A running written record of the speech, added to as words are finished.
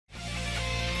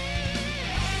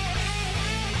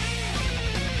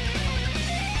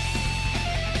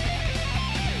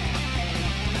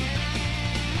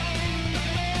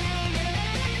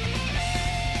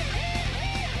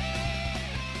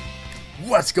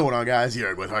What's going on, guys?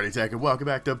 You're with Hardy Tech, and welcome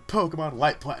back to Pokemon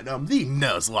Light Platinum, the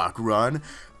Nuzlocke run.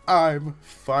 I'm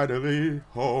finally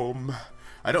home.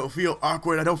 I don't feel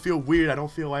awkward, I don't feel weird, I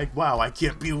don't feel like, wow, I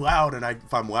can't be loud, and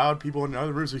if I'm loud, people in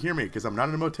other rooms will hear me, because I'm not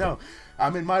in a motel.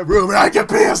 I'm in my room, and I can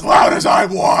be as loud as I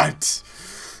want!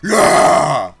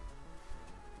 Yeah!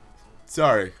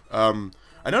 Sorry, I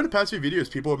know in the past few videos,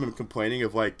 people have been complaining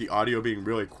of, like, the audio being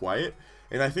really quiet.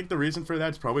 And I think the reason for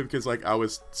that is probably because, like, I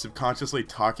was subconsciously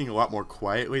talking a lot more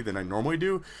quietly than I normally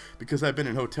do because I've been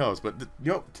in hotels. But,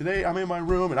 today I'm in my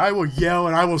room and I will yell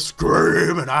and I will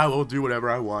scream and I will do whatever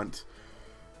I want.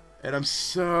 And I'm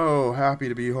so happy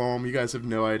to be home. You guys have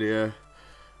no idea.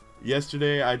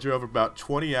 Yesterday I drove about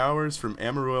 20 hours from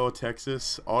Amarillo,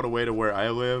 Texas, all the way to where I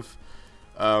live.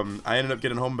 I ended up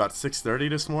getting home about 6:30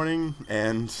 this morning,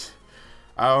 and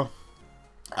I'll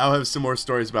have some more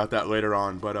stories about that later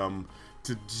on. But,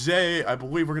 today, I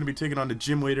believe we're going to be taking on the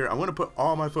gym leader. I want to put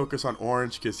all my focus on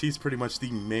Orange because he's pretty much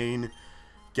the main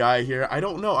guy here. I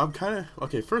don't know. I'm kind of...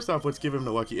 Okay, first off, let's give him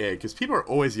the lucky egg because people are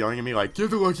always yelling at me like,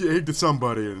 give the lucky egg to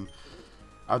somebody. And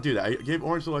I'll do that. I gave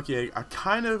Orange the lucky egg. I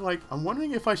kind of like... I'm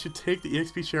wondering if I should take the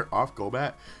EXP share off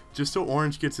Golbat just so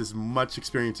Orange gets as much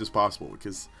experience as possible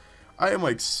because I am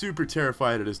like super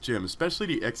terrified of this gym, especially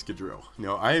the Excadrill. You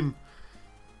know, I am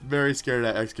very scared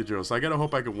of that Excadrill, so I gotta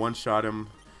hope I can one-shot him.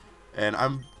 And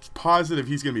I'm positive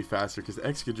he's going to be faster because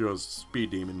Excadrill is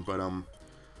Speed Demon, but,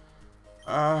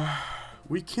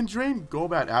 we can drain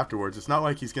Golbat afterwards. It's not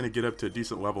like he's going to get up to a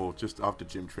decent level just off the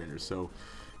gym trainer. So,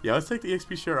 yeah, let's take the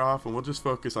XP share off and we'll just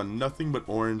focus on nothing but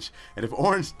Orange. And if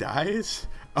Orange dies,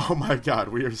 oh my god,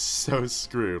 we are so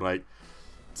screwed. Like,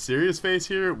 serious face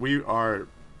here, we are,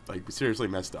 like, seriously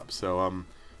messed up. So,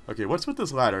 okay, what's with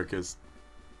this ladder? Because,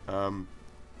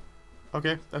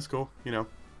 okay, that's cool, you know,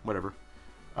 whatever.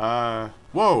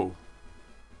 Whoa.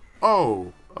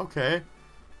 Oh, okay.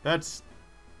 That's,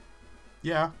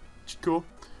 yeah, cool.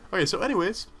 Okay, so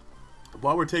anyways,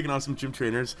 while we're taking on some gym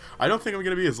trainers, I don't think I'm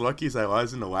going to be as lucky as I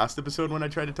was in the last episode when I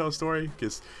tried to tell a story,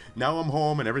 because now I'm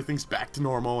home and everything's back to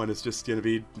normal, and it's just going to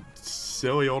be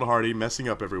silly old Hardy messing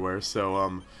up everywhere.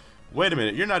 So, wait a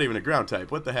minute, you're not even a ground type.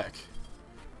 What the heck?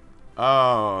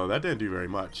 Oh, that didn't do very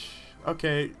much.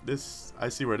 Okay, I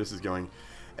see where this is going.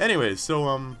 Anyways,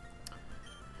 so,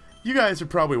 you guys are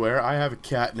probably aware I have a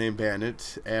cat named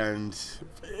Bandit, and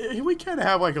we kind of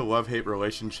have like a love-hate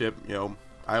relationship. You know,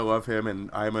 I love him,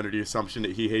 and I'm under the assumption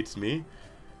that he hates me.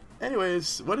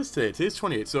 Anyways, what is today? Today's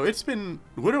 28th, so it's been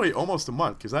literally almost a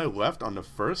month, because I left on the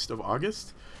 1st of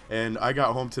August, and I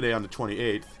got home today on the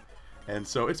 28th. And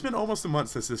so it's been almost a month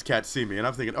since this cat's seen me, and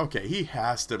I'm thinking, okay, he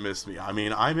has to miss me. I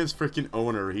mean, I'm his freaking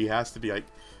owner. He has to be like,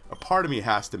 a part of me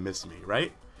has to miss me,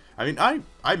 right? I mean,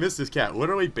 I miss this cat.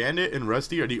 Literally, Bandit and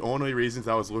Rusty are the only reasons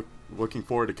I was looking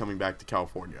forward to coming back to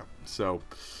California. So,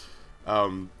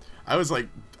 I was like,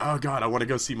 oh god, I want to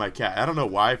go see my cat. I don't know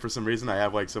why, for some reason I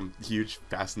have like some huge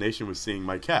fascination with seeing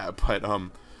my cat. But,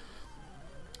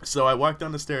 so I walked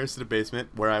down the stairs to the basement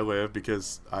where I live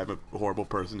because I'm a horrible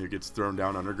person who gets thrown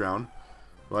down underground.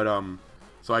 But,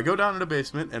 so I go down to the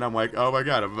basement, and I'm like, oh my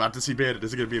god, I'm about to see Bandit. This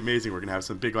is going to be amazing. We're going to have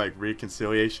some big, like,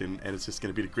 reconciliation, and it's just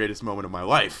going to be the greatest moment of my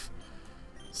life.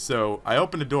 So, I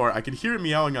open the door. I can hear him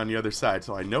meowing on the other side,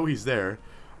 so I know he's there.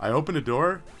 I open the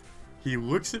door. He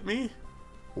looks at me,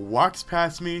 walks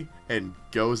past me, and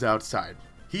goes outside.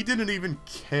 He didn't even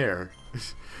care.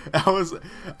 I was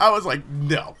like,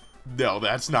 no,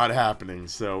 that's not happening.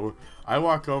 So, I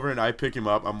walk over and I pick him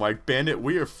up. I'm like, Bandit,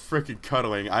 we are freaking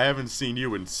cuddling. I haven't seen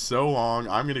you in so long.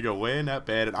 I'm going to go lay in that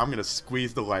bed and I'm going to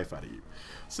squeeze the life out of you.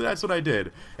 So that's what I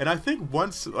did. And I think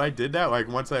once I did that, like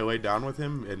once I laid down with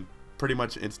him and pretty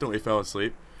much instantly fell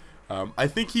asleep, I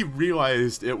think he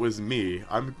realized it was me.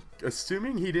 I'm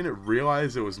assuming he didn't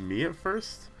realize it was me at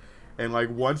first. And like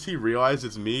once he realized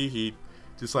it's me, he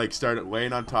just like started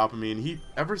laying on top of me. And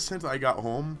ever since I got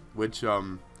home, which,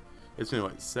 it's been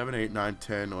like 7, 8, 9,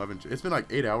 10, 11, it's been like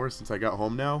 8 hours since I got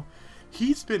home now.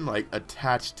 He's been like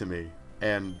attached to me,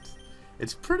 and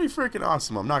it's pretty freaking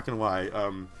awesome, I'm not gonna lie.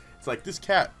 It's like this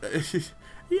cat,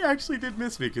 he actually did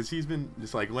miss me because he's been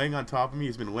just like laying on top of me.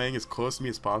 He's been laying as close to me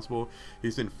as possible.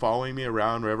 He's been following me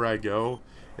around wherever I go.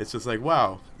 It's just like,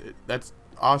 wow, that's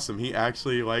awesome. He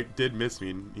actually like did miss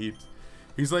me, and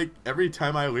he's like, every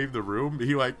time I leave the room,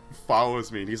 he like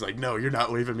follows me, and he's like, no, you're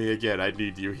not leaving me again. I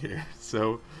need you here.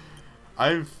 So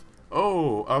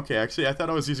oh, okay, actually, I thought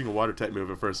I was using a water type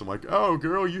move at first. I'm like, oh,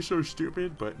 girl, you so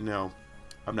stupid, but no,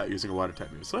 I'm not using a water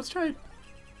type move. So let's try,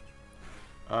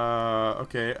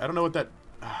 okay, I don't know what that,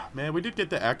 man, we did get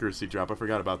the accuracy drop, I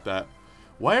forgot about that.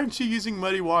 Why aren't you using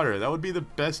muddy water? That would be the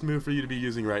best move for you to be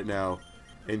using right now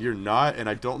and you're not, and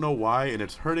I don't know why, and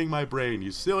it's hurting my brain.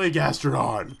 You silly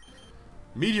Gastrodon.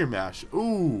 Meteor Mash.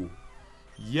 Ooh.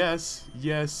 Yes,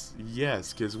 yes,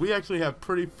 yes. Because we actually have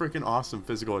pretty freaking awesome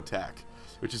physical attack,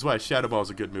 which is why Shadow Ball is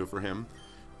a good move for him.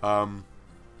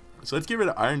 So let's get rid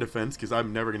of Iron Defense, because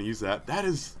I'm never going to use that. That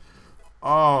is...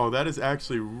 Oh, that is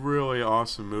actually a really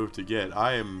awesome move to get.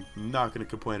 I am not going to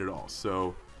complain at all.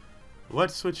 So,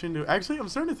 let's switch into... Actually, I'm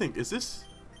starting to think, is this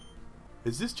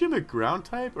gym a ground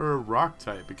type or a rock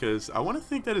type? Because I want to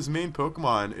think that his main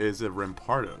Pokemon is a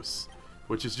Rampardos,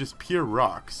 which is just pure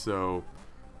rock. So,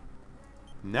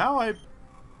 now I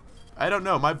don't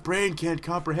know. My brain can't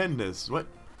comprehend this. What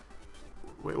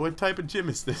type of gym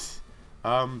is this?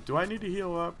 Do I need to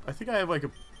heal up? I think I have like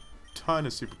a ton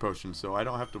of super potions, so I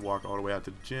don't have to walk all the way out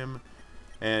to the gym.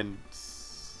 And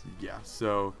yeah,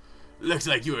 so looks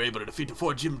like you were able to defeat the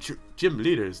 4 gym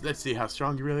leaders. Let's see how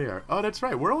strong you really are. Oh, that's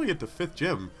right, we're only at the 5th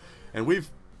gym, and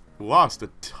we've lost a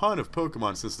ton of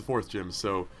Pokemon since the 4th gym.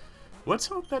 So let's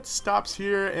hope that stops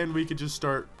here and we can just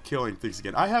start killing things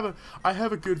again. I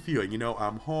have a good feeling. You know,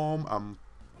 I'm home.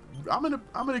 I'm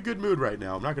in a good mood right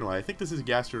now. I'm not gonna lie. I think this is a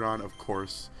Gastrodon, of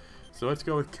course. So let's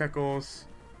go with Kekles.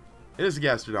 It is a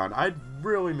Gastrodon. I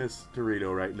really miss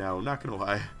Dorito right now, I'm not gonna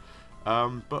lie.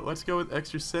 But let's go with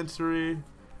Extra Sensory.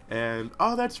 And,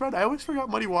 oh, that's right, I always forgot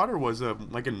Muddy Water was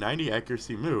like a 90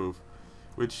 accuracy move.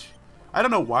 Which, I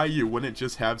don't know why you wouldn't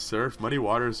just have Surf. Muddy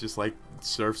Water is just like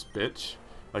Surf's bitch.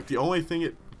 Like, the only thing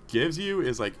it gives you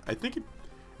is like, I think it...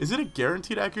 Is it a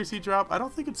guaranteed accuracy drop? I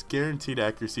don't think it's guaranteed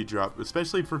accuracy drop,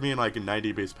 especially for being like a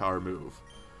 90 base power move.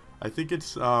 I think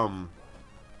it's,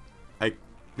 like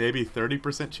maybe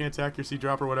 30% chance accuracy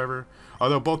drop or whatever.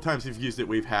 Although both times we've used it,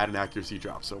 we've had an accuracy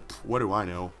drop, so what do I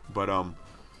know? But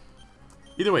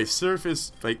either way, Surf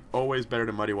is like always better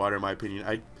than Muddy Water in my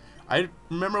opinion. I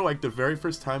remember like the very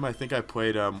first time I think I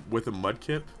played with a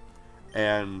Mudkip,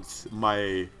 and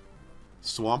my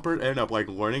Swampert ended up like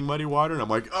learning Muddy Water, and I'm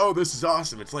like, oh, this is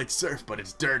awesome. It's like Surf, but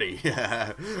it's dirty.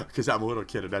 Because I'm a little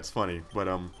kid, and that's funny. But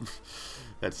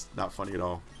that's not funny at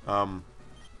all.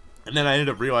 And then I ended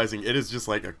up realizing it is just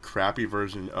like a crappy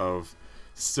version of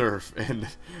Surf, and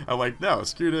I'm like, no,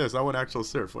 screw this, I want actual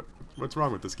Surf. What's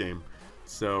wrong with this game?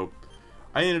 So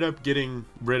I ended up getting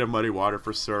rid of Muddy Water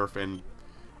for Surf, and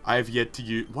I've yet to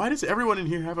use... Why does everyone in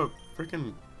here have a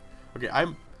freaking... Okay,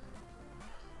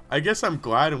 I guess I'm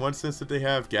glad in one sense that they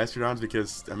have Gastrodons,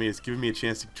 because, I mean, it's giving me a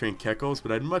chance to train Kekles,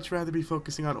 but I'd much rather be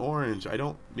focusing on Orange. I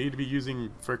don't need to be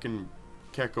using freaking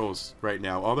Kekles right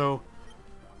now, although...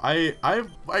 I'm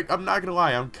not gonna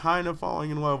lie, I'm kind of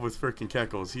falling in love with freaking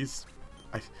Kekles. This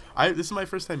is my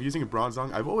first time using a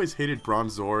Bronzong. I've always hated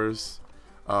Bronzors,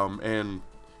 and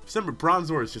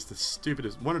Bronzor is just the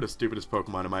stupidest, one of the stupidest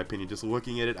Pokemon in my opinion. Just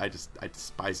looking at it, I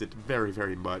despise it very,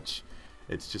 very much.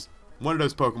 It's just one of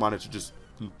those Pokemon that should just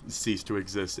cease to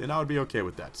exist, and I would be okay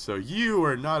with that. So you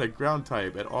are not a ground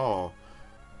type at all.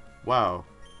 Wow,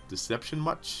 Deception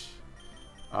much?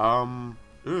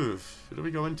 Oof, what do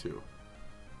we go into?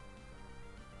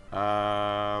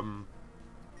 Let's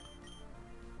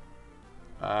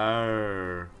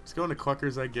go into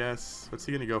Cluckers, I guess. What's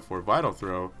he gonna go for? Vital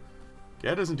Throw. Okay,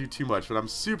 that doesn't do too much, but I'm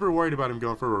super worried about him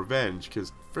going for Revenge,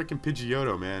 because freaking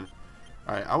Pidgeotto, man.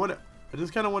 Alright, I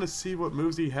just kind of want to see what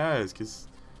moves he has, because...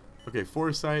 Okay,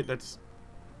 Foresight, that's...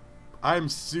 I'm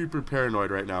super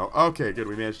paranoid right now. Okay, good,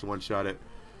 we managed to one-shot it.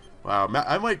 Wow,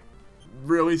 I'm like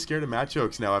really scared of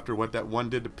Machoke's now after what that one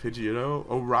did to Pidgeotto.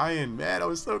 Orion, man, I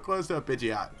was so close to a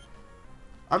Pidgeot.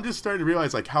 I'm just starting to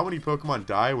realize like how many Pokemon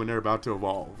die when they're about to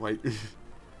evolve. Like,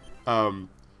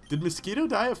 did Mosquito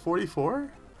die at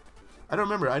 44? I don't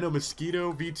remember. I know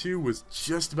Mosquito V2 was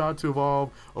just about to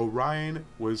evolve. Orion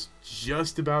was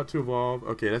just about to evolve.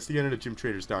 Okay, that's the end of the gym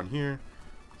traders down here.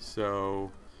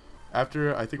 So,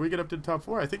 after I think we get up to the top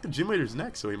 4, I think the gym leader's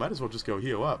next, so we might as well just go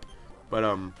heal up. But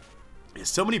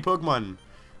so many Pokemon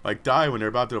like die when they're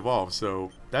about to evolve,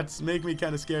 so that's making me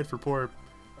kind of scared for poor...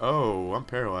 Oh, I'm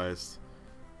paralyzed.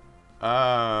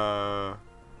 Wow,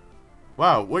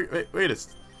 wait a...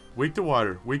 Weak to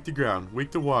water, weak to ground, weak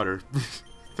to water.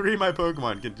 3 of my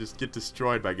Pokemon can just get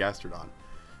destroyed by Gastrodon.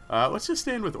 Let's just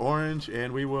stay in with Orange,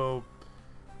 and we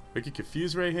can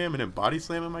Confuse Ray him and then Body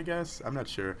Slam him, I guess? I'm not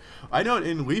sure. I know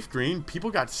in Leaf Green, people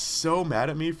got so mad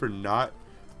at me for not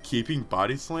keeping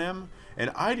Body Slam, and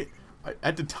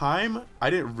at the time, I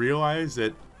didn't realize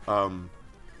that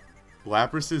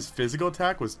Lapras's physical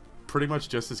attack was pretty much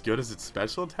just as good as its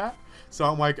special attack. So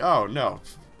I'm like, oh no,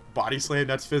 Body Slam,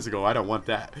 that's physical, I don't want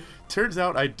that. Turns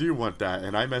out I do want that,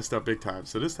 and I messed up big time.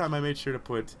 So this time I made sure to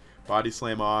put Body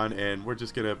Slam on, and we're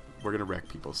gonna wreck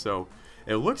people. So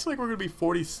It looks like we're going to be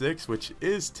 46, which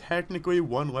is technically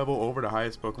one level over the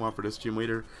highest Pokemon for this gym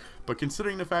leader. But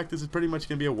considering the fact this is pretty much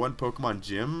going to be a one Pokemon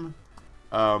gym,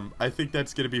 I think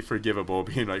that's going to be forgivable,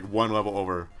 being like one level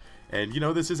over. And, you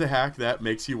know, this is a hack that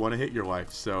makes you want to hit your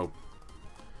life. So,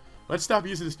 let's stop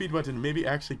using the speed button and maybe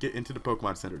actually get into the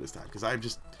Pokemon Center this time. Because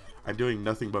I'm doing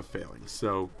nothing but failing.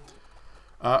 So,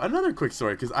 another quick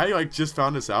story. Because I, like, just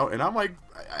found this out. And I'm like,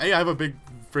 I have a big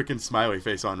freaking smiley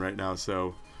face on right now.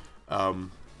 So,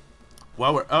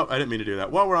 while we're... Oh, I didn't mean to do that.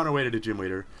 While we're on our way to the gym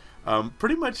leader.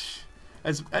 Pretty much,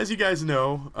 as you guys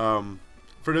know...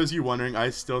 for those of you wondering,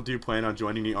 I still do plan on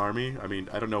joining the army. I mean,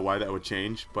 I don't know why that would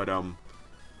change, but,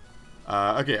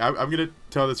 okay, I'm going to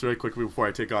tell this really quickly before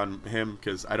I take on him,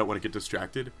 because I don't want to get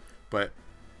distracted, but,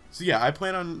 so yeah, I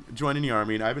plan on joining the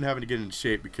army, and I've been having to get in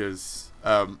shape, because,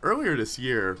 earlier this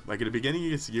year, like, at the beginning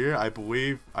of this year, I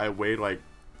believe I weighed, like,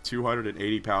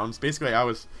 280 pounds. Basically, I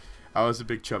was a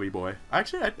big chubby boy.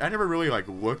 Actually, I never really, like,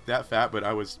 looked that fat, but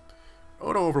I was a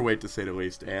little overweight, to say the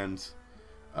least, and,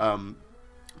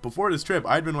 before this trip,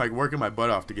 I'd been like working my butt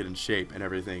off to get in shape and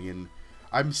everything, and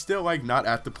I'm still like not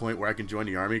at the point where I can join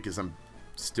the army because I'm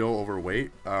still overweight.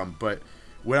 But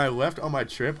when I left on my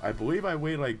trip, I believe I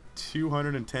weighed like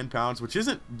 210 pounds, which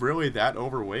isn't really that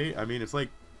overweight. I mean, it's like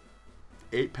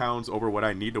 8 pounds over what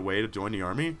I need to weigh to join the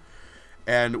army.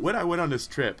 And when I went on this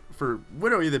trip, for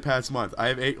literally the past month, I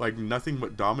have ate like nothing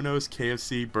but Domino's,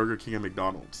 KFC, Burger King, and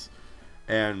McDonald's.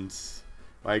 And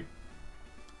like,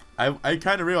 I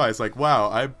kind of realized, like,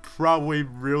 wow, I'm probably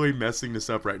really messing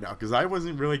this up right now, because I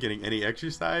wasn't really getting any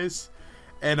exercise,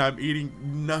 and I'm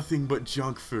eating nothing but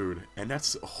junk food, and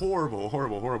that's horrible,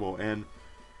 horrible, horrible. And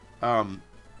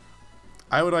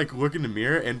I would like look in the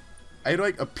mirror, and I'd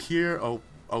like appear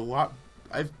a lot.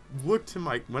 I've looked to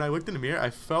my when I looked in the mirror,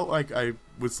 I felt like I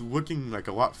was looking like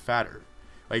a lot fatter,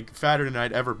 like fatter than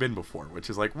I'd ever been before, which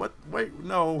is like, what? Wait,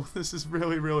 no, this is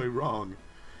really, really wrong.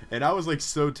 And I was like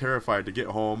so terrified to get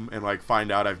home and like find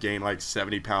out I've gained like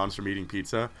 70 pounds from eating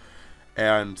pizza.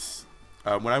 And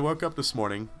when I woke up this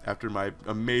morning after my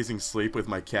amazing sleep with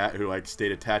my cat, who like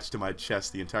stayed attached to my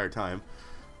chest the entire time,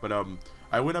 but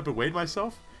I went up and weighed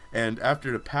myself, and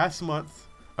after the past month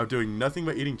of doing nothing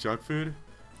but eating junk food,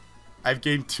 I've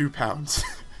gained 2 pounds.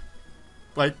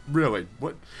 Like, really?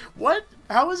 What?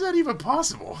 How is that even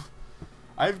possible?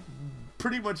 I've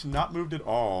pretty much not moved at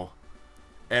all.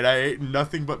 And I ate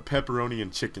nothing but pepperoni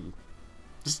and chicken.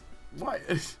 Just, why?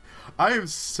 I am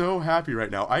so happy right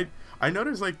now. I know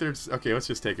there's like, okay, let's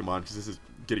just take him on, because this is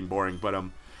getting boring. But,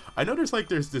 I know there's like,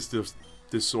 there's this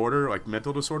disorder, like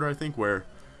mental disorder, I think, where,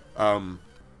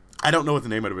 I don't know what the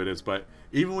name of it is, but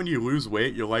even when you lose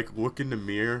weight, you'll like look in the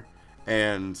mirror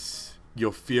and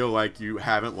you'll feel like you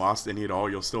haven't lost any at all.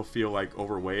 You'll still feel like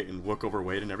overweight and look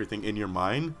overweight and everything in your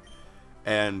mind.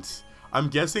 And I'm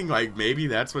guessing like maybe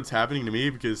that's what's happening to me,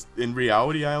 because in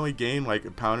reality I only gained like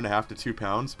 1.5 pounds to 2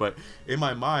 pounds, but in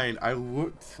my mind I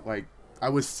looked like I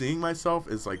was seeing myself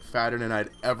as like fatter than I'd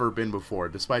ever been before,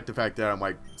 despite the fact that I'm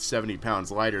like 70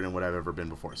 pounds lighter than what I've ever been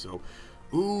before. So,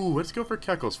 ooh, let's go for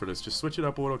Keckles for this. Just switch it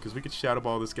up a little, because we could Shadow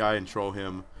Ball this guy and troll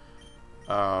him.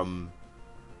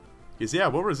 Because yeah,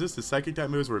 we'll resist his Psychic type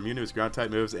moves, we're immune to his ground type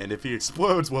moves, and if he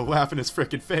explodes, we'll laugh in his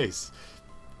frickin' face.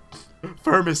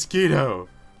 For Mosquito!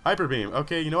 Hyper Beam.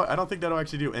 Okay, you know what? I don't think that'll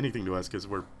actually do anything to us, because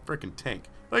we're freaking tank.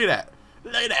 Look at that.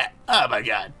 Look at that. Oh my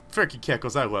god. Frickin'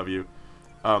 Keckles, I love you.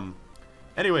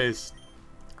 Anyways,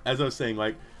 as I was saying,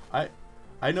 like,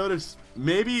 I noticed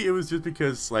maybe it was just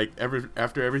because, like,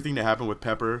 after everything that happened with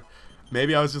Pepper,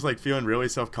 maybe I was just, like, feeling really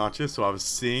self-conscious, so I was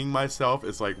seeing myself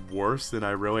as, like, worse than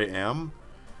I really am.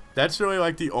 That's really,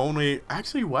 like, the only...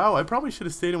 Actually, wow, I probably should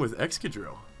have stayed in with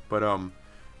Excadrill. But,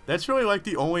 that's really like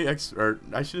the only I should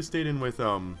have stayed in with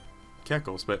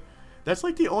Keckles, but that's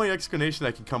like the only explanation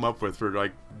I can come up with for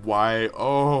like why.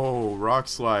 Oh, Rock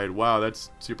Slide. Wow, that's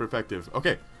super effective.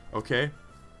 Okay,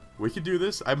 we could do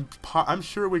this. I'm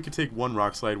sure we could take one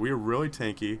Rock Slide. We are really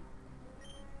tanky.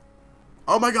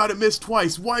 Oh my god, it missed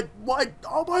twice. What?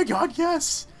 Oh my god,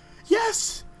 yes,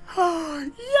 yes,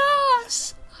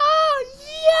 yes.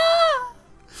 Yeah.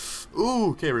 Ooh,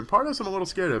 okay, Rampardos I'm a little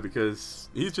scared of, because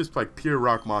he's just like pure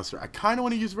rock monster. I kind of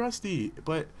want to use Rusty,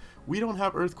 but we don't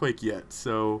have Earthquake yet,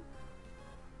 so...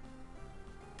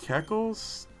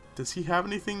 Keckles? Does he have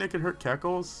anything that could hurt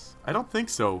Keckles? I don't think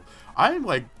so. I'm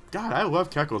like, God, I love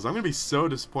Keckles. I'm going to be so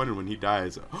disappointed when he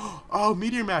dies. Oh,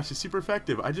 Meteor Mash is super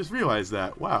effective. I just realized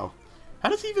that. Wow. How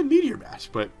does he even Meteor Mash?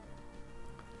 But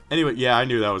anyway, yeah, I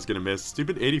knew that was going to miss.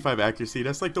 Stupid 85 accuracy.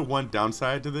 That's like the one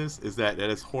downside to this, is that it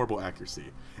has horrible accuracy.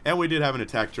 And we did have an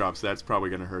attack drop, so that's probably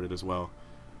going to hurt it as well.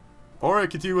 Or it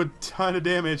could do a ton of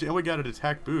damage, and we got an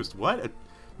attack boost. What?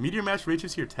 Meteor Mash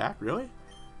reaches your attack? Really?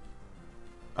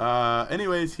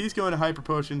 Anyways, he's going to Hyper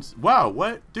Potions. Wow,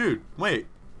 what? Dude, wait.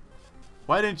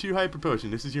 Why didn't you Hyper Potion?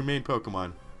 This is your main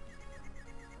Pokemon.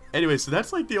 Anyway, so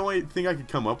that's like the only thing I could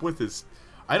come up with is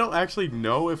I don't actually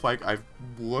know if like I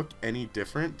look any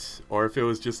different or if it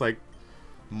was just like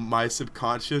my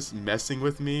subconscious messing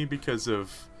with me because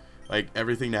of like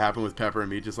everything that happened with Pepper and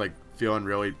me just like feeling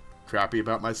really crappy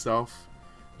about myself.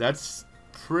 That's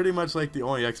pretty much like the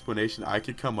only explanation I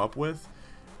could come up with.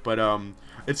 But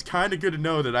it's kind of good to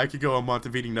know that I could go a month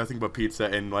of eating nothing but pizza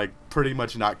and like pretty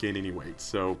much not gain any weight.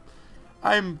 So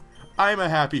I'm a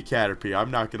happy Caterpie,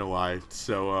 I'm not gonna lie.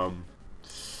 So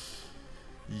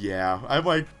yeah, I'm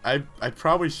like I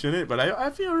probably shouldn't, but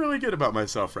I feel really good about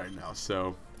myself right now.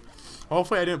 So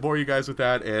hopefully I didn't bore you guys with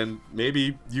that, and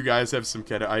maybe you guys have some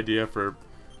kind of idea for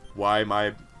why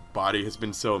my body has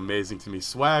been so amazing to me.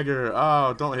 Swagger,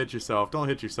 oh, don't hit yourself, don't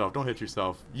hit yourself, don't hit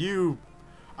yourself.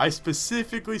 I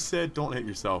specifically said don't hit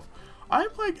yourself. I'm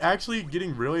like actually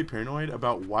getting really paranoid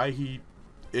about why he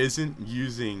isn't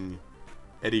using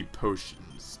any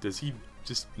potions. Does he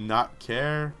just not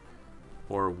care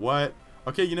or what?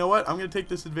 Okay, you know what? I'm gonna take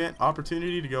this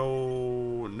opportunity to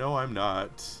go. No, I'm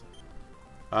not.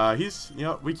 He's, you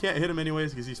know, we can't hit him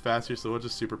anyways because he's faster, so we'll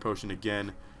just Super Potion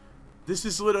again. This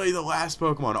is literally the last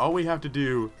Pokemon. All we have to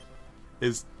do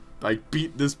is like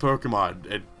beat this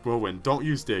Pokemon and we'll win. Don't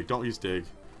use Dig. Don't use Dig.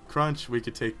 Crunch, we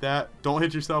could take that. Don't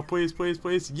hit yourself, please, please,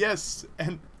 please. Yes!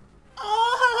 And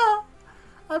I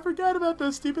forgot about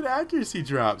those stupid accuracy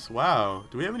drops. Wow.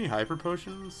 Do we have any Hyper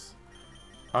Potions?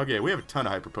 Okay, we have a ton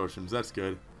of Hyper Potions. That's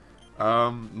good.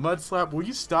 Mud Slap, will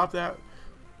you stop that?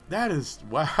 That is,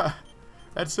 wow.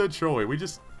 That's so trolly. We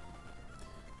just,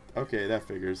 okay, that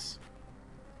figures.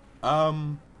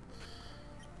 I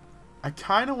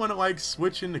kind of want to like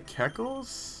switch into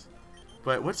Keckles.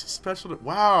 But what's his special?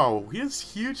 Wow, he has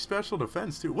huge special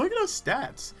defense too. Look at those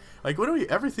stats. Like literally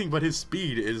everything but his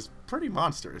speed is pretty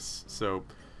monstrous. So,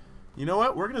 you know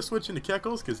what? We're gonna switch into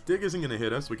Keckles because Dig isn't gonna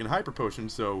hit us. We can Hyper Potion,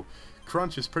 so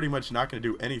Crunch is pretty much not gonna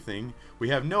do anything. We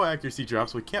have no accuracy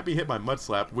drops. We can't be hit by Mud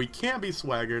Slap. We can be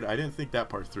swaggered. I didn't think that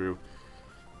part through.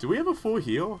 Do we have a full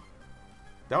heal?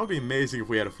 That would be amazing if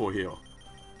we had a full heal.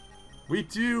 We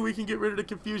do. We can get rid of the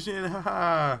confusion.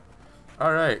 Haha.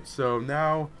 All right. So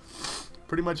now.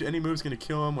 Pretty much any move's going to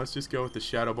kill him. Let's just go with the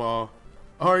Shadow Ball.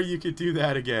 Or you could do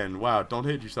that again. Wow, don't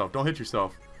hit yourself. Don't hit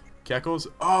yourself. Keckles.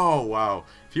 Oh, wow.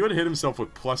 If he would have hit himself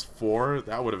with +4,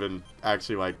 that would have been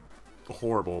actually, like,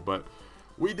 horrible. But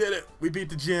we did it. We beat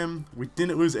the gym. We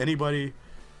didn't lose anybody.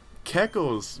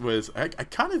 Keckles was... I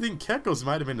kind of think Keckles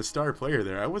might have been the star player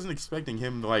there. I wasn't expecting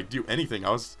him to, like, do anything. I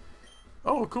was...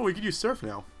 Oh, cool. We could use Surf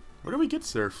now. Where do we get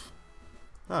Surf?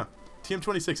 Huh.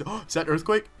 TM26. Oh, is that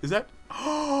Earthquake? Is that...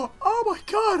 Oh my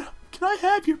god! Can I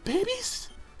have your babies?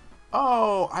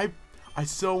 Oh, I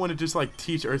so want to just like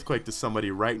teach Earthquake to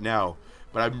somebody right now.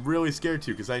 But I'm really scared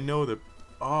to because I know that...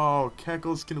 Oh,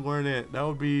 Keckles can learn it. That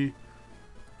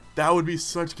would be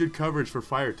such good coverage for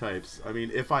fire types. I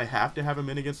mean, if I have to have him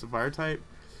in against the fire type,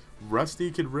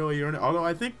 Rusty could really earn it. Although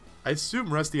I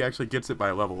assume Rusty actually gets it by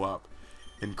a level up.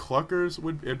 And Cluckers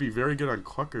it'd be very good on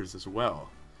Cluckers as well.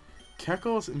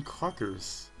 Keckles and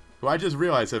Cluckers, who I just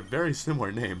realized have very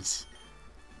similar names.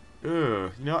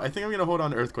 Ugh. You know, I think I'm gonna hold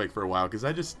on to Earthquake for a while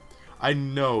because I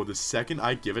know the second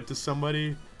I give it to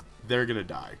somebody, they're gonna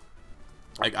die.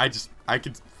 Like I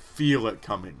could feel it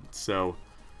coming. So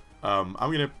I'm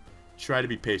gonna try to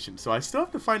be patient. So I still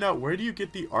have to find out where do you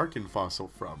get the Arcan fossil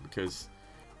from, because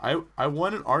I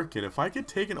want an Arcan. If I could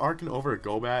take an Arcan over a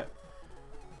Golbat,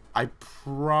 I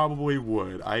probably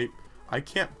would. I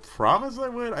can't promise I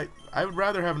would. I would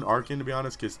rather have an Arcan, to be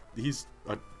honest, because he's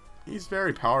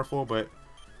very powerful, but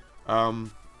I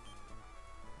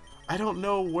don't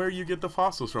know where you get the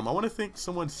fossils from. I want to think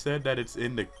someone said that it's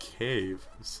in the cave,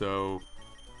 so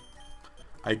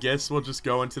I guess we'll just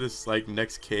go into this like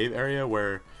next cave area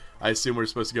where I assume we're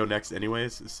supposed to go next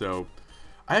anyways. So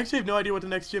I actually have no idea what the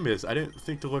next gym is. I didn't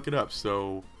think to look it up,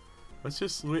 so let's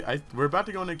just we're about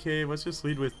to go in a cave. Let's just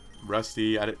lead with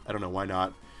Rusty. I don't know, why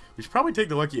not. We should probably take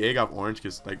the lucky egg off Orange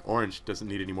because like Orange doesn't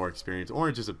need any more experience.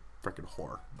 Orange is a freaking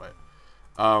whore. But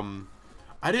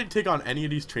I didn't take on any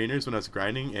of these trainers when I was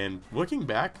grinding, and looking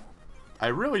back, I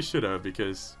really should have,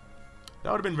 because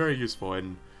that would have been very useful.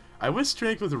 And I wish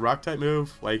Strength was a rock type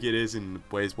move like it is in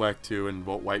Blaze Black 2 and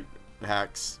Volt White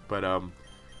hacks, but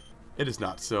it is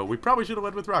not. So we probably should have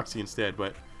led with Roxy instead.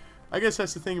 But I guess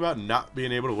that's the thing about not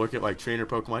being able to look at like trainer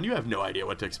Pokemon. You have no idea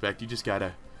what to expect. You just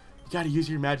gotta use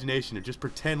your imagination and just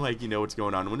pretend like you know what's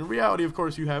going on. When in reality, of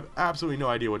course, you have absolutely no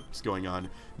idea what's going on.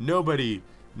 Nobody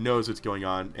knows what's going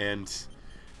on, and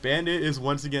Bandit is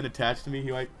once again attached to me.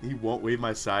 He won't leave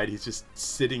my side. He's just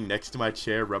sitting next to my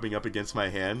chair, rubbing up against my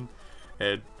hand,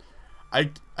 and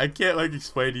I can't like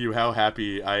explain to you how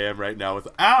happy I am right now with.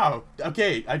 Ow!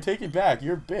 Okay, I take it back.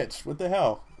 You're a bitch. What the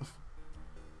hell?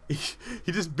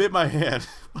 He just bit my hand.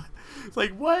 It's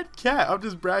like, what, cat? I'm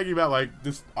just bragging about like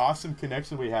this awesome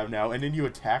connection we have now, and then you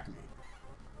attack me.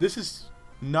 This is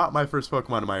not my first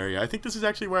Pokemon in my area. I think this is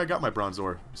actually where I got my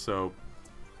Bronzor. So,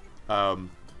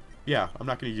 yeah, I'm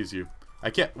not gonna use you. I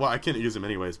can't use him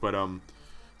anyways. But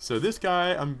so this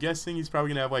guy, I'm guessing he's probably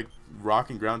gonna have like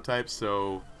rock and ground types.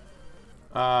 So,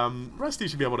 Rusty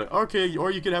should be able to. Okay,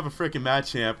 or you could have a freaking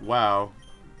Machamp. Wow,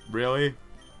 really?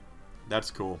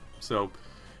 That's cool. So.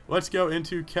 Let's go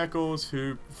into Keckles,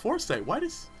 who Foresight. Why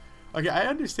does? Okay, I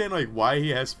understand like why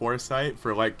he has Foresight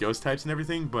for like ghost types and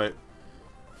everything, but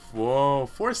whoa,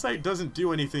 Foresight doesn't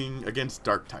do anything against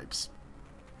dark types.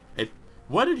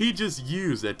 What did he just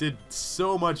use that did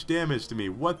so much damage to me?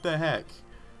 What the heck?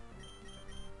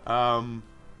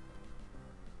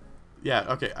 Yeah.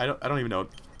 Okay. I don't even know.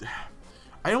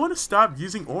 I want to stop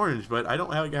using orange, but I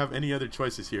don't have any other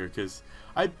choices here because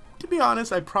to be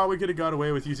honest, I probably could have got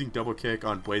away with using double kick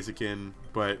on Blaziken,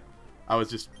 but I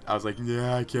was like,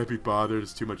 yeah, I can't be bothered.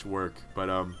 It's too much work.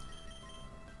 But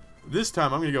this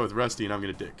time I'm gonna go with Rusty and I'm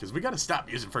gonna dick because we gotta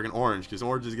stop using freaking orange because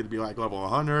orange is gonna be like level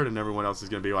 100 and everyone else is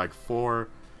gonna be like 4,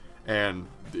 and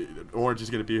orange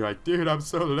is gonna be like, dude, I'm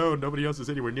so low, nobody else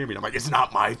is anywhere near me. And I'm like, it's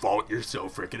not my fault. You're so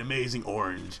freaking amazing,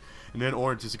 orange. And then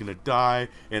orange is gonna die,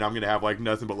 and I'm gonna have like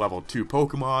nothing but level 2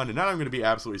 Pokemon, and now I'm gonna be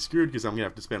absolutely screwed because I'm gonna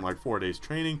have to spend like 4 days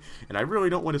training, and I really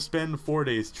don't want to spend 4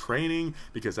 days training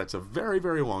because that's a very,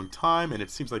 very long time, and it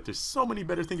seems like there's so many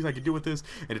better things I could do with this,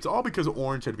 and it's all because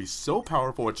orange had to be so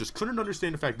powerful. It just couldn't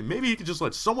understand the fact that maybe he could just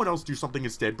let someone else do something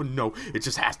instead, but no, it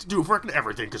just has to do freaking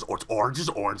everything because orange is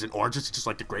orange, and orange is just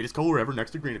like the greatest color ever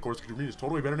next to green. Of course, green is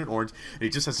totally better than orange, and he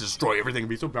just has to destroy everything and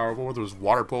be so powerful with his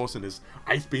water pulse and his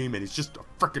ice beam, and he's just a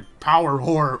freaking power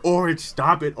whore. Orange,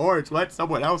 stop it. Orange, let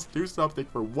someone else do something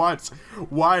for once.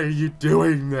 Why are you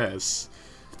doing this?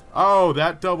 Oh,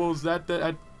 that doubles that.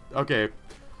 Okay.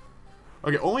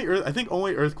 Okay, I think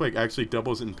only Earthquake actually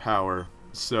doubles in power.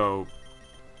 So,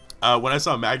 when I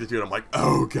saw Magnitude, I'm like,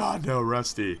 oh god, no,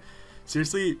 Rusty.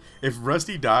 Seriously, if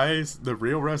Rusty dies, the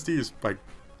real Rusty is like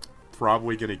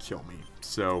probably gonna kill me.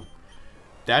 So,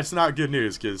 that's not good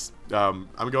news because I'm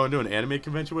going to an anime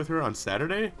convention with her on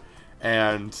Saturday,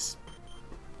 and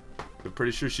I'm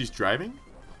pretty sure she's driving,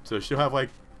 so she'll have like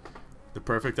the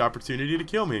perfect opportunity to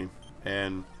kill me,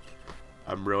 and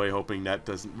I'm really hoping that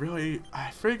doesn't really.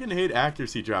 I freaking hate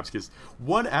accuracy drops because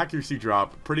one accuracy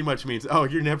drop pretty much means, oh,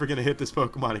 you're never gonna hit this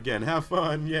Pokemon again. Have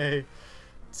fun, yay!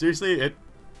 Seriously,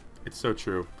 it's so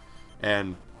true,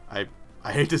 and I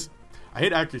hate this. I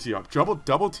hate accuracy drop.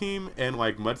 Double team and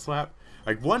like mud slap.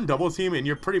 Like one double team and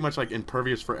you're pretty much like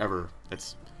impervious forever.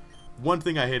 That's one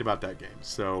thing I hate about that game.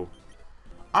 So.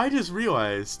 I just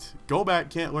realized Golbat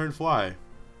can't learn Fly.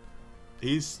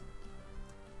 He's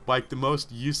like the most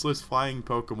useless flying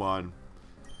Pokemon.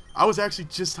 I was actually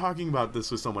just talking about this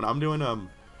with someone. I'm doing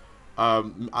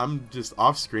I'm just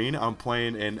off screen. I'm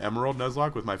playing an Emerald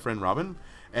Nuzlocke with my friend Robin,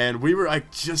 and we were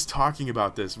like just talking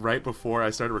about this right before I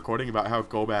started recording about how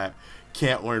Golbat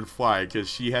can't learn Fly because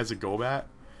she has a Golbat.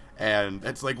 And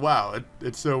it's like, wow,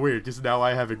 it's so weird because now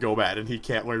I have a Golbat and he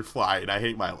can't learn Fly, and I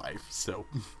hate my life. So.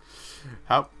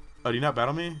 How? Oh, do you not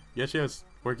battle me? Yes, yes.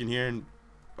 Working here and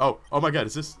oh my God,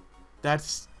 is this?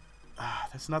 That's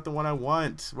not the one I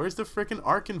want. Where's the freaking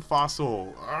Arkin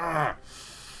fossil? I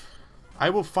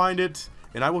will find it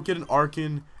and I will get an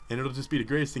Arkin and it'll just be the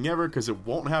greatest thing ever because it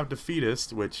won't have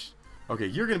Defeatist. Which, okay,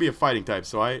 you're gonna be a fighting type,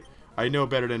 so I know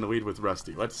better than to lead with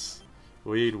Rusty. Let's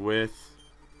lead with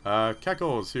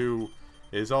Keckles, who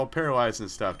is all paralyzed and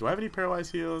stuff. Do I have any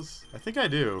paralyzed heals? I think I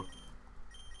do.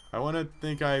 I want to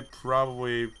think I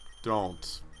probably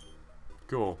don't.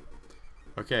 Cool.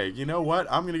 Okay, you know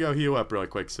what? I'm going to go heal up really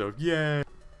quick, so yay.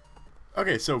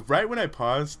 Okay, so right when I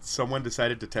paused, someone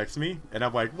decided to text me, and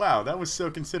I'm like, wow, that was so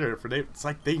considerate for they. It's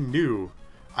like they knew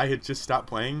I had just stopped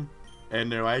playing, and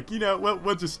they're like, you know,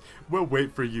 we'll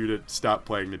wait for you to stop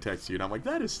playing to text you. And I'm like,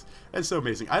 that's so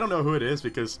amazing. I don't know who it is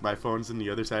because my phone's in the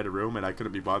other side of the room, and I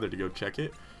couldn't be bothered to go check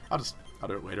it. I'll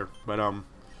do it later.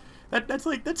 But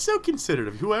that's so considerate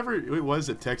of whoever it was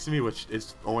that texted me, which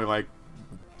is only like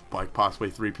possibly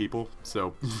 3 people.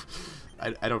 So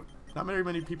I don't, not very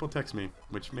many people text me,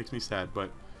 which makes me sad.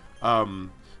 But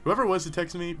whoever it was that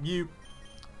texted me,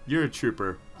 you're a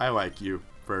trooper. I like you.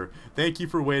 Thank you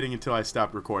for waiting until I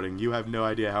stopped recording. You have no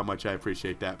idea how much I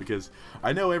appreciate that because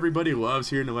I know everybody loves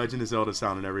hearing the Legend of Zelda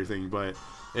sound and everything, but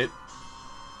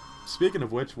speaking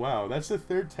of which, wow, that's the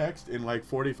third text in like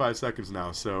 45 seconds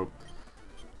now, so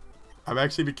I'm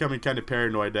actually becoming kind of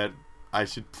paranoid that I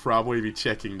should probably be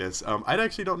checking this. I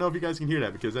actually don't know if you guys can hear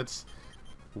that because that's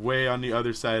way on the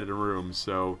other side of the room,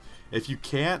 so if you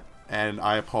can't, and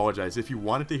I apologize, if you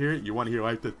wanted to hear it, you want to hear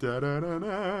like the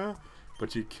da-da-da-da,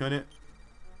 but you couldn't.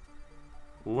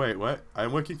 Wait, what?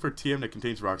 I'm looking for TM that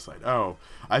contains rock slide. Oh,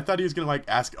 I thought he was gonna like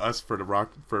ask us for the rock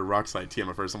slide TM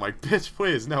at first. I'm like, bitch,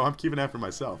 please, no, I'm keeping that for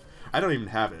myself. I don't even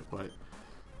have it, but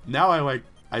now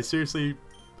I seriously,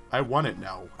 I want it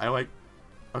now.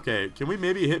 Okay, can we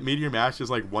maybe hit Meteor Mash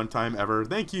just like one time ever?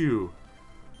 Thank you.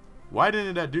 Why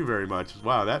didn't that do very much?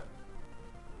 Wow, that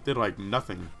did like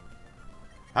nothing.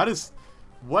 How does,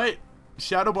 what?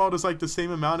 Shadow Ball does like the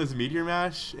same amount as Meteor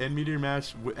Mash, and Meteor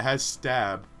Mash has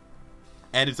stab.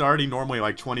 And it's already normally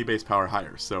like 20 base power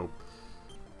higher, so...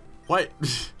 What?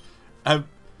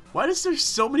 Why is there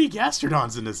so many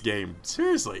Gastrodons in this game?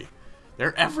 Seriously.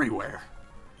 They're everywhere.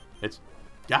 It's...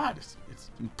 God, it's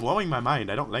blowing my mind.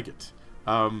 I don't like it.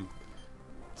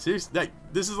 Seriously,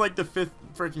 this is like the 5th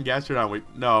freaking Gastrodon.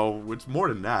 No, it's more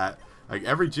than that. Like,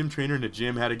 every gym trainer in the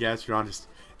gym had a Gastrodon. Just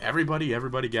everybody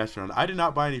Gastrodon. I did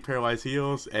not buy any Paralyzed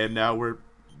Heals, and now we're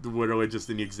literally just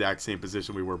in the exact same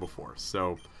position we were before,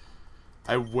 so...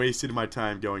 I wasted my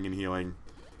time going and healing.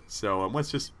 So,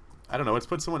 let's just, I don't know, let's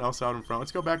put someone else out in front.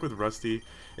 Let's go back with Rusty.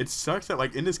 It sucks that,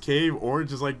 like, in this cave,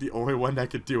 Orange is, like, the only one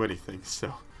that could do anything.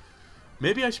 So,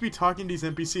 maybe I should be talking to these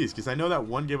NPCs, because I know that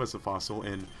one gave us a fossil,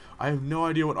 and I have no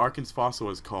idea what Arkin's fossil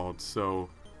is called. So,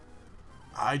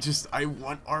 I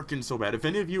want Arkin so bad. If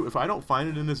any of you, if I don't find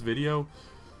it in this video,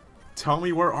 tell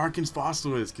me where Arkin's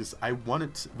fossil is, because I want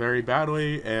it very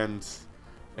badly, and...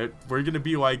 we're gonna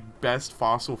be like best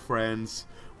fossil friends.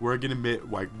 We're gonna get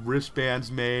like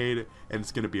wristbands made, and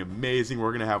it's gonna be amazing.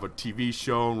 We're gonna have a TV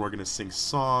show, and we're gonna sing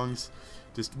songs.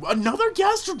 Just another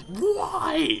Gastrodon.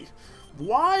 Why?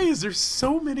 Why is there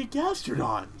so many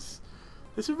Gastrodons?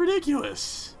 This is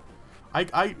ridiculous.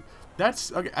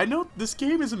 That's okay. I know this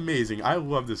game is amazing. I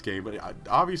love this game, but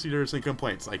obviously there are some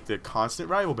complaints, like the constant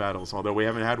rival battles. Although we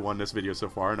haven't had one this video so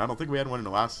far, and I don't think we had one in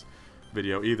the last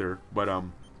video either. But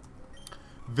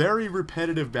very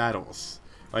repetitive battles.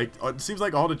 Like, it seems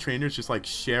like all the trainers just like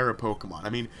share a Pokemon. I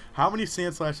mean, how many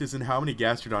Sandslashes and how many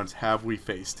Gastrodons have we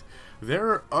faced? There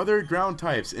are other ground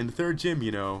types in 3rd gym,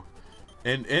 you know.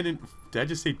 And in, did I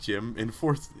just say gym? In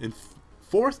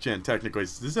 4th gen technically.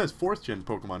 This has 4th gen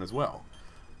Pokemon as well.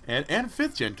 And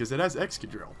 5th gen because it has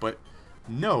Excadrill. But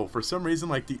no, for some reason,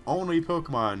 like, the only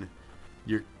Pokemon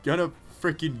you're gonna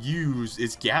freaking use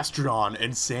is Gastrodon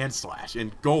and Sandslash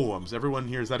and Golems. Everyone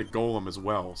here has had a Golem as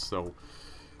well, so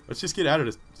let's just get out of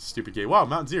this stupid game. Wow,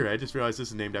 Mount Zero. I just realized this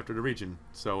is named after the region.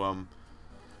 So,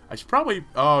 I should probably...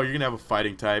 Oh, you're gonna have a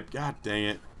fighting type. God dang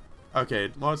it.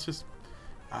 Okay, well, it's just...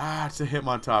 it's a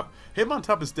Hitmontop.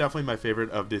 Hitmontop is definitely my favorite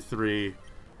of the 3,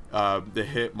 the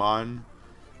Hitmon.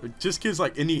 Just because,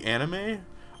 like, in the anime,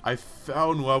 I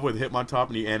fell in love with Hitmontop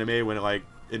in the anime when, like,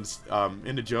 in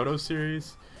the Johto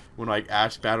series, when like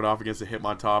Ash battled off against the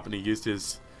Hitmontop and he used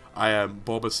his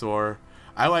Bulbasaur.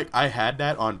 I had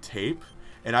that on tape,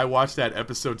 and I watched that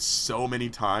episode so many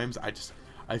times.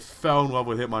 I fell in love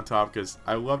with Hitmontop because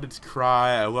I loved its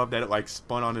cry. I loved that it like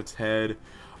spun on its head.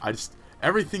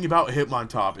 Everything about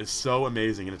Hitmontop is so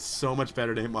amazing, and it's so much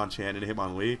better than Hitmonchan and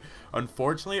Hitmonlee.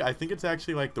 Unfortunately, I think it's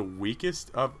actually like the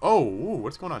weakest of... Oh, ooh,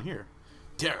 what's going on here?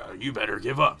 Terra, you better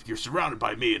give up. You're surrounded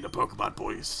by me and the Pokemon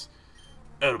police.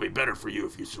 It'll be better for you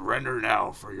if you surrender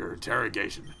now for your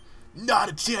interrogation. Not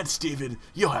a chance, Steven.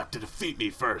 You'll have to defeat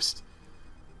me first.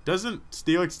 Doesn't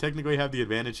Steelix technically have the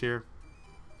advantage here?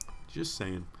 Just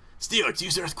saying. Steelix,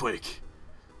 use Earthquake.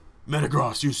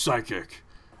 Metagross, use Psychic.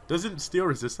 Doesn't Steel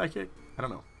resist Psychic? I don't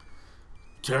know.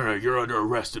 Terra, you're under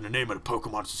arrest in the name of the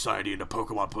Pokemon Society and the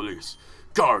Pokemon Police.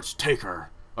 Guards, take her.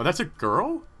 Oh, that's a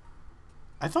girl?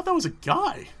 I thought that was a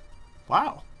guy.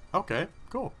 Wow. Okay,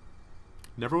 cool.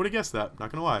 Never would have guessed that,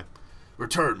 not gonna lie.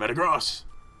 Return, Metagross.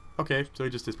 Okay, so he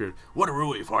just disappeared. What a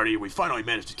relief, Hardy. We finally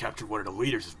managed to capture one of the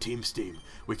leaders of Team Steam.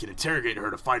 We can interrogate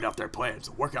her to find out their plans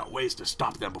and work out ways to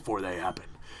stop them before they happen.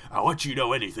 I'll let you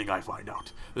know anything I find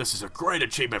out. This is a great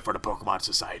achievement for the Pokemon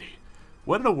Society.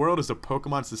 What in the world is a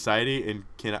Pokemon Society, and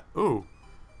can I... Ooh.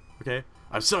 Okay.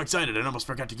 I'm so excited I almost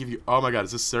forgot to give you... Oh my god,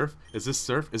 is this Surf? Is this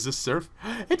Surf? Is this Surf?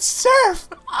 It's Surf!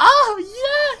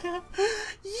 Oh, yeah!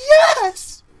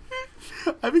 Yes!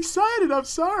 I'm excited. I'm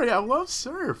sorry. I love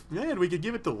Surf. Man, we could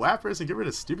give it to Lapras and get rid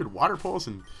of stupid Water Pulse,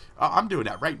 and I'm doing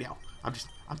that right now. I'm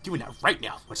doing that right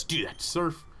now. Let's do that.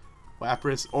 Surf.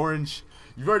 Lapras, Orange,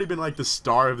 you've already been like the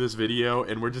star of this video,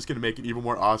 and we're just gonna make it even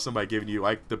more awesome by giving you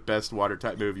like the best water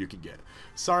type move you can get.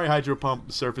 Sorry, Hydro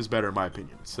Pump, Surf is better in my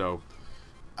opinion. So,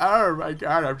 oh my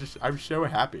god, I'm so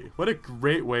happy. What a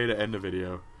great way to end the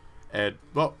video. And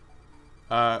well,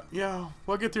 yeah,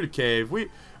 we'll get through the cave.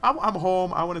 I'm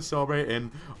home. I want to celebrate,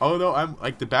 and although I'm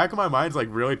like the back of my mind's like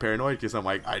really paranoid because I'm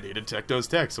like I need to check those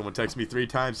texts. Someone texts me 3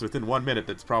 times within 1 minute.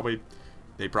 They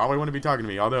probably want to be talking to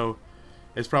me. Although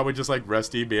it's probably just like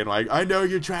Rusty being like, I know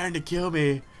you're trying to kill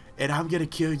me, and I'm gonna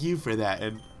kill you for that.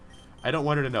 And I don't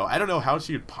want her to know. I don't know how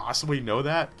she would possibly know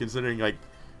that, considering like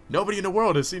nobody in the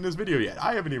world has seen this video yet.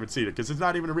 I haven't even seen it because it's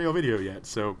not even a real video yet.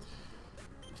 So.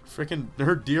 Freaking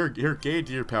her gay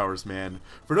deer powers, man.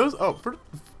 For those, for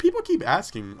people keep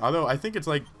asking, although I think it's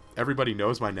like everybody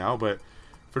knows by now, but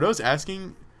for those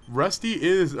asking, Rusty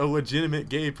is a legitimate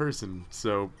gay person.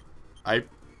 So,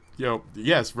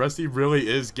 yes, Rusty really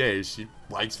is gay. She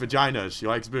likes vaginas. She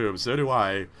likes boobs. So do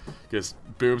I, because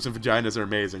boobs and vaginas are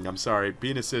amazing. I'm sorry,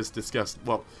 penises disgust.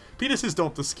 Well, penises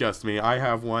don't disgust me. I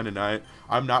have one, and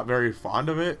I'm not very fond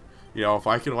of it. You know, if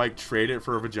I could, like, trade it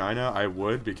for a vagina, I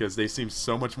would, because they seem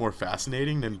so much more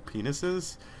fascinating than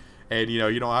penises. And, you know,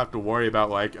 you don't have to worry about,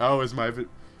 like, oh, is my...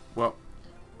 Well,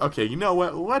 okay, you know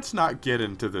what? Let's not get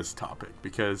into this topic,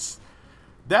 because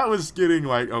that was getting,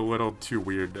 like, a little too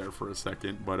weird there for a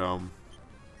second. But,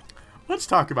 let's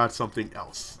talk about something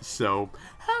else. So,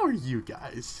 how are you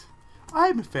guys?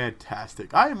 I'm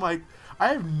fantastic. I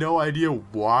have no idea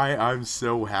why I'm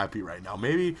so happy right now.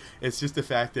 Maybe it's just the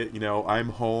fact that, you know, I'm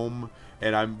home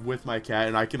and I'm with my cat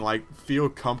and I can, like, feel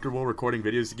comfortable recording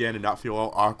videos again and not feel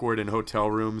all awkward in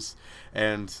hotel rooms.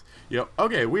 And, you know,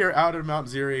 okay, we are out of Mount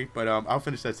Ziri, but I'll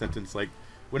finish that sentence. Like,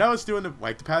 when I was doing the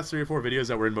past 3 or 4 videos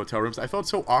that were in motel rooms, I felt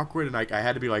so awkward and like I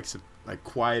had to be like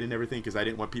quiet and everything because I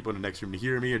didn't want people in the next room to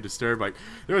hear me or disturb. Like,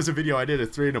 there was a video I did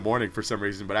at 3 in the morning for some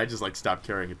reason, but I just like stopped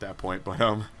caring at that point. But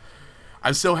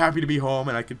I'm so happy to be home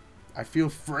and I feel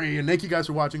free. And thank you guys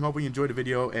for watching. Hopefully you enjoyed the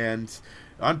video. And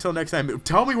until next time,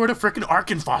 tell me where the frickin'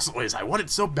 Arkin fossil is. I want it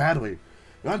so badly.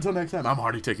 Until next time, I'm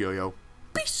Hardy Tech Yo-Yo.